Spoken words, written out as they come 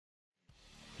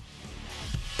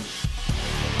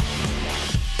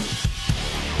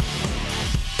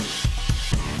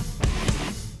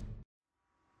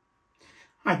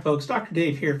Hi folks, Dr.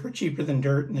 Dave here for Cheaper Than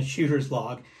Dirt and the Shooter's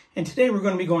Log, and today we're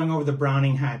going to be going over the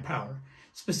Browning high power,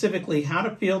 specifically how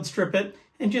to field strip it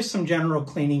and just some general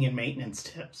cleaning and maintenance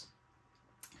tips.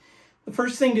 The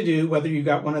first thing to do, whether you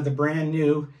got one of the brand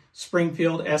new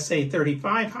Springfield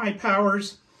SA35 high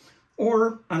powers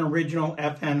or an original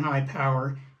FN high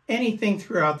power, anything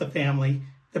throughout the family,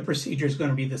 the procedure is going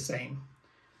to be the same.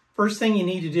 First thing you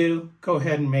need to do, go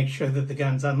ahead and make sure that the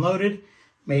gun's unloaded,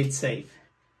 made safe.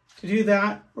 To do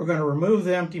that, we're going to remove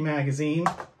the empty magazine,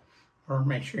 or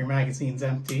make sure your magazine's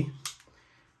empty,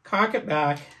 cock it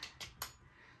back,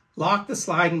 lock the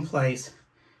slide in place,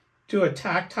 do a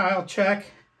tactile check,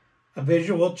 a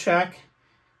visual check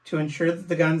to ensure that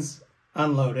the gun's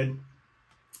unloaded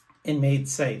and made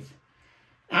safe.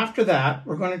 After that,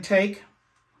 we're going to take,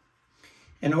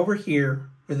 and over here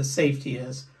where the safety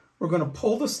is, we're going to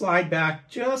pull the slide back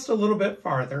just a little bit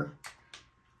farther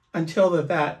until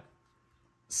that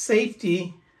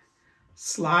safety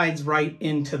slides right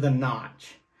into the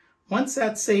notch. Once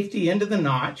that's safety into the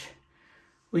notch,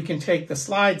 we can take the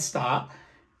slide stop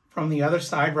from the other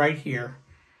side right here.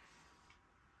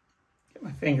 Get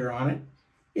my finger on it.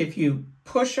 If you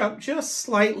push up just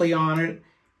slightly on it,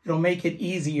 it'll make it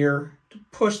easier to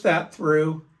push that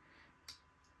through.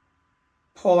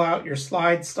 Pull out your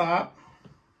slide stop.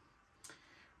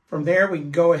 From there, we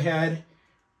can go ahead,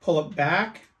 pull it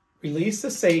back, release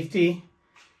the safety.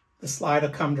 The slide will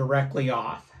come directly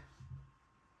off.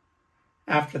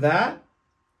 After that,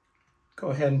 go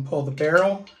ahead and pull the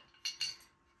barrel,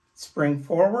 spring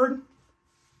forward,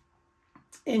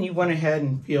 and you went ahead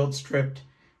and field stripped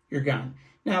your gun.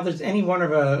 Now there's any one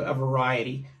of a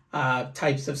variety,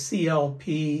 types of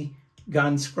CLP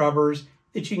gun scrubbers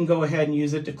that you can go ahead and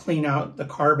use it to clean out the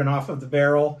carbon off of the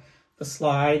barrel, the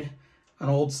slide, an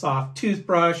old soft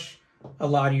toothbrush, a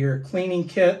lot of your cleaning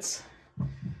kits.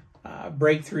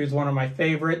 Breakthrough is one of my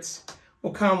favorites.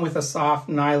 Will come with a soft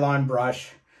nylon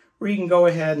brush where you can go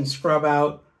ahead and scrub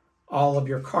out all of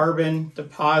your carbon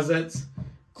deposits,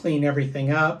 clean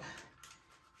everything up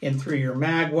in through your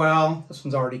mag well. This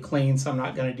one's already clean, so I'm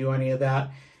not going to do any of that.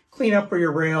 Clean up where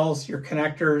your rails, your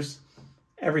connectors,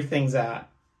 everything's at.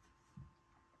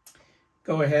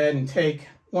 Go ahead and take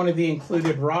one of the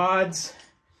included rods,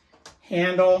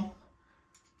 handle,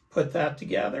 put that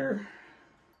together.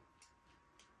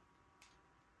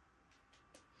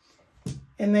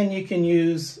 And then you can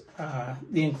use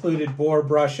the included bore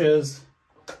brushes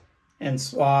and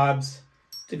swabs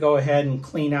to go ahead and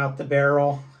clean out the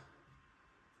barrel.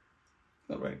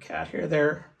 A little bit of cat hair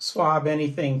there. Swab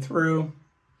anything through.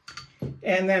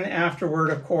 And then afterward,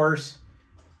 of course,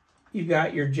 you've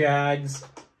got your jags.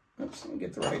 Oops, let me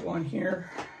get the right one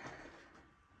here.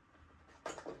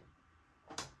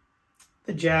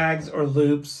 The jags or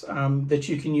loops that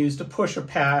you can use to push a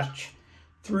patch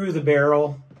through the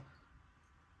barrel.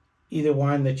 Either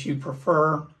one that you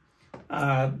prefer.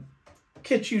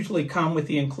 Kits usually come with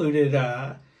the included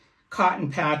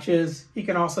cotton patches. You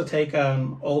can also take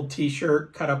an old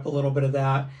t-shirt, cut up a little bit of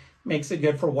that. Makes it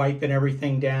good for wiping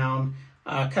everything down.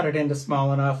 Cut it into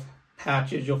small enough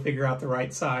patches, you'll figure out the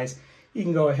right size. You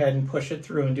can go ahead and push it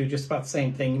through and do just about the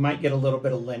same thing. You might get a little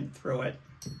bit of lint through it.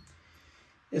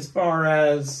 As far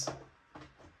as,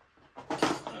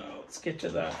 let's get to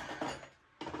the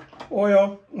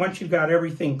oil. Once you've got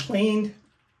everything cleaned,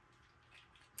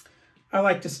 I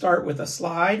like to start with a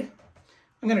slide.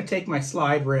 I'm going to take my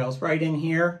slide rails right in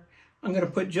here. I'm going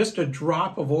to put just a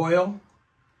drop of oil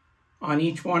on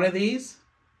each one of these.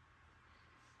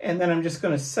 And then I'm just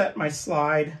going to set my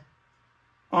slide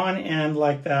on end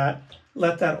like that.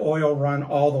 Let that oil run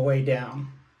all the way down.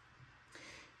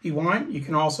 If you want, you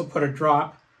can also put a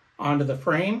drop onto the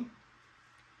frame.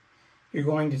 You're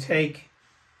going to take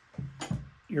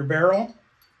your barrel.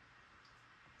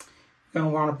 You're going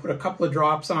to want to put a couple of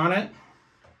drops on it.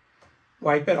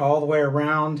 Wipe it all the way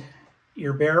around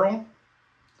your barrel.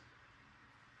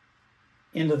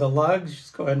 Into the lugs,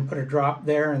 just go ahead and put a drop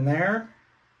there and there.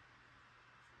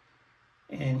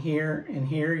 And here,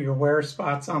 your wear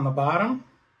spots on the bottom.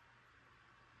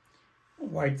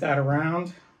 Wipe that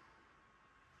around.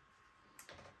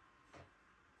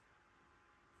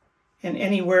 And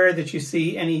anywhere that you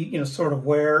see any sort of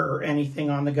wear or anything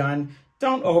on the gun,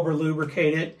 don't over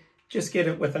lubricate it. Just get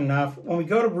it with enough. When we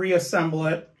go to reassemble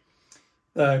it,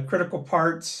 the critical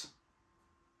parts,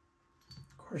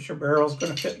 of course your barrel is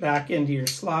going to fit back into your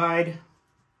slide.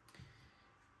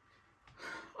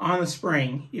 On the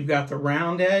spring, you've got the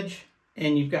round edge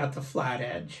and you've got the flat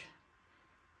edge.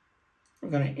 We're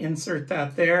going to insert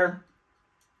that there.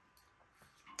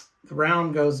 The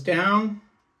round goes down.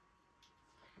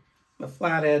 The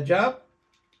flat edge up.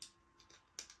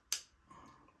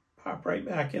 Pop right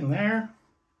back in there.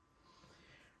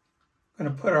 I'm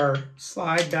going to put our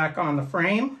slide back on the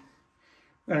frame.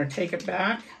 We're going to take it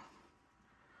back,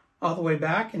 all the way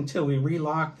back until we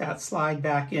relock that slide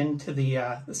back into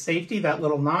the safety, that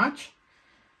little notch.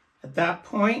 At that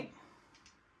point,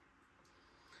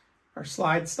 our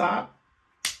slide stop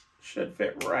should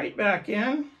fit right back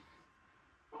in,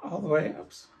 all the way,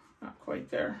 oops, not quite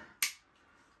there,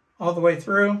 all the way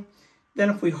through. Then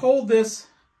if we hold this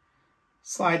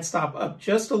slide stop up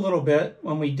just a little bit,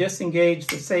 when we disengage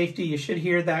the safety, you should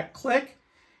hear that click.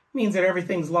 It means that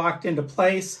everything's locked into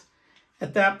place.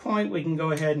 At that point, we can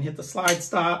go ahead and hit the slide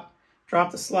stop,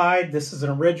 drop the slide. This is an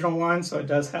original one, so it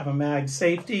does have a mag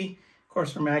safety. Of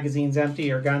course, our magazine's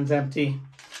empty, our gun's empty.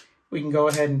 We can go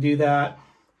ahead and do that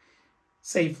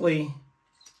safely,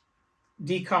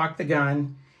 decock the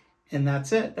gun, and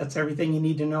that's it. That's everything you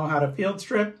need to know how to field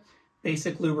strip,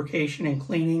 basic lubrication and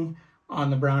cleaning on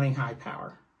the Browning High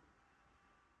Power.